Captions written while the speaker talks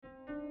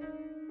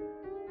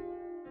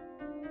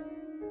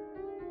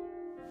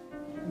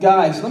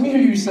Guys, let me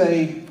hear you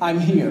say, I'm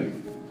here.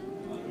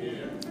 I'm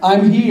here.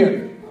 I'm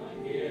here.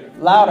 I'm here.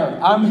 Louder,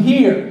 I'm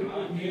here.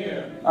 I'm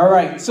here. All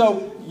right,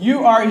 so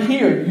you are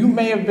here. You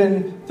may have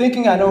been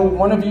thinking, I know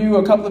one of you,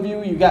 a couple of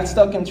you got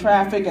stuck in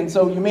traffic, and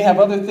so you may have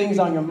other things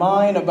on your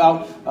mind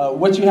about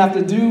what you have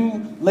to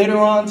do later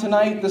on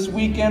tonight, this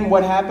weekend,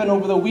 what happened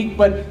over the week,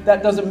 but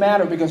that doesn't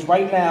matter because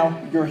right now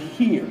you're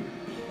here.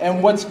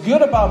 And what's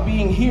good about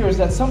being here is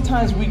that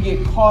sometimes we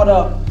get caught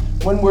up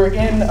when we're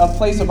in a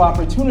place of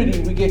opportunity,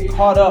 we get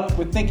caught up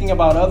with thinking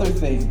about other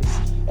things,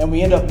 and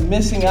we end up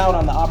missing out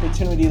on the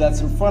opportunity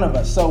that's in front of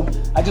us. So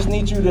I just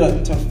need you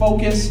to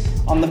focus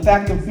on the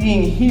fact of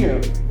being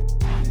here.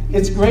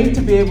 It's great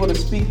to be able to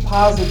speak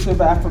positive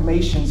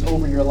affirmations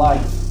over your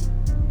life,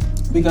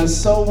 because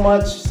so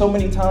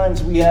many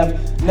times we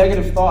have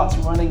negative thoughts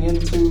running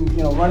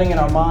in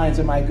our minds.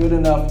 Am I good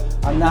enough?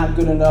 I'm not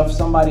good enough.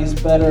 Somebody's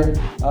better.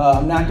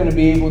 I'm not going to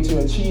be able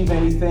to achieve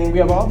anything. We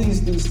have all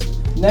these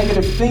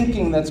negative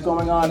thinking that's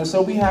going on, and so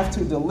we have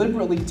to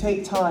deliberately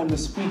take time to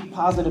speak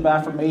positive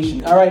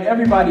affirmation. All right,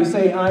 everybody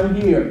say, I'm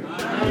here.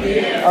 I'm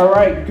here. All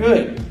right,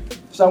 good.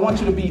 So I want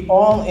you to be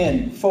all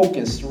in,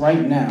 focused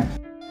right now.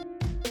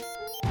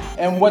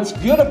 And what's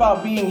good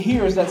about being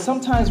here is that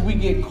sometimes we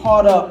get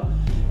caught up.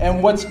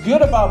 And what's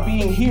good about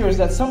being here is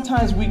that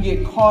sometimes we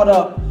get caught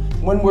up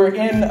when we're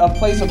in a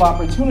place of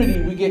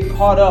opportunity. We get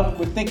caught up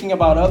with thinking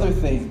about other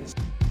things.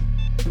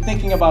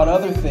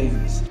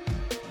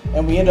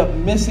 And we end up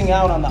missing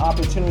out on the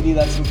opportunity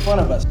that's in front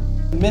of us.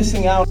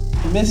 Missing out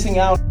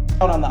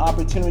on the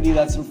opportunity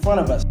that's in front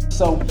of us.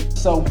 So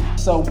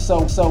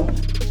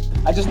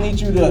I just need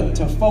you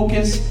to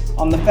focus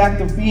on the fact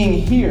of being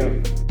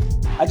here.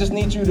 I just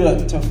need you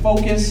to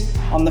focus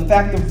on the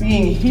fact of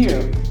being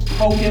here.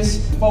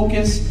 Focus.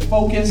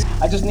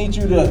 I just need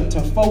you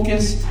to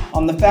focus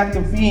on the fact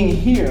of being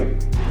here.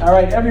 All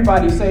right,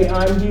 everybody say,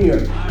 I'm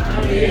here.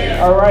 I'm here.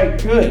 All right,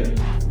 good.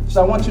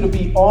 So I want you to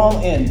be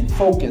all in,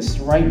 focused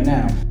right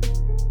now.